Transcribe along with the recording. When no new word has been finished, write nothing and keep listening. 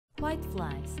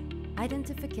Whiteflies: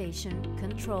 identification,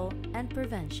 control, and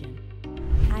prevention.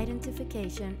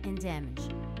 Identification and damage.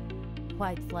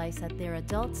 Whiteflies at their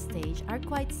adult stage are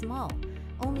quite small,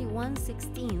 only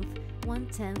 1/16,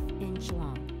 1/10 inch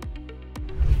long.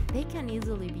 They can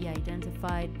easily be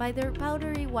identified by their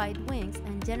powdery white wings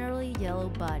and generally yellow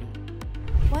body.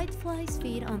 Whiteflies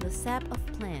feed on the sap of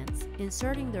plants,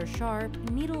 inserting their sharp,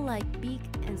 needle-like beak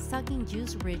and sucking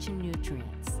juice-rich in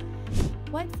nutrients.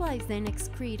 Whiteflies then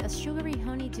excrete a sugary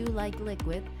honeydew-like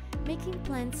liquid, making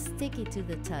plants sticky to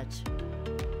the touch.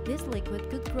 This liquid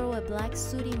could grow a black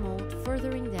sooty mold,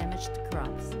 furthering damaged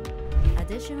crops.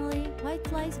 Additionally,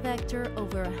 whiteflies vector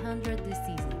over 100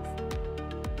 diseases.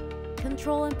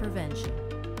 Control and prevention.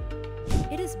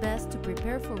 It is best to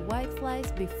prepare for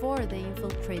whiteflies before they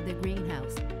infiltrate the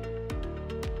greenhouse.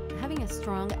 Having a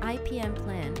strong IPM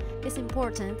plan is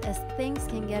important as things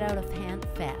can get out of hand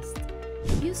fast.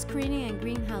 Use screening and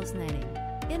greenhouse netting.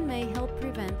 It may help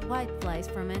prevent whiteflies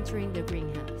from entering the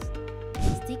greenhouse.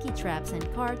 Sticky traps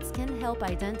and cards can help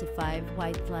identify if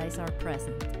whiteflies are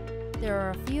present. There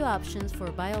are a few options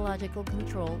for biological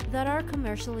control that are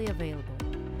commercially available.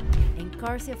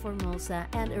 Encarsia formosa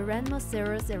and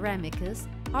Eranmocerus eremicus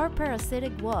are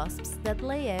parasitic wasps that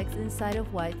lay eggs inside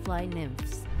of whitefly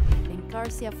nymphs.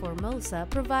 Encarsia formosa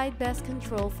provide best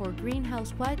control for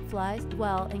greenhouse whiteflies,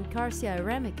 while Encarsia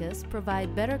eremicus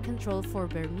provide better control for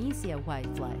Bermesia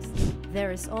whiteflies.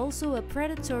 There is also a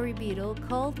predatory beetle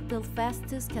called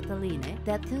Delphastus cataline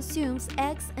that consumes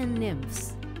eggs and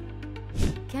nymphs.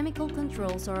 Chemical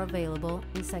controls are available.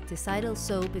 Insecticidal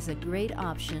soap is a great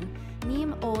option.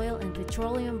 Neem oil and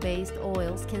petroleum-based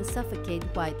oils can suffocate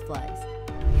whiteflies.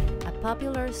 A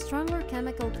popular, stronger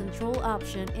chemical control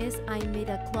option is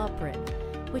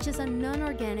imidacloprid, which is a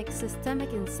non-organic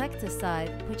systemic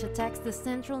insecticide which attacks the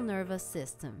central nervous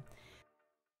system.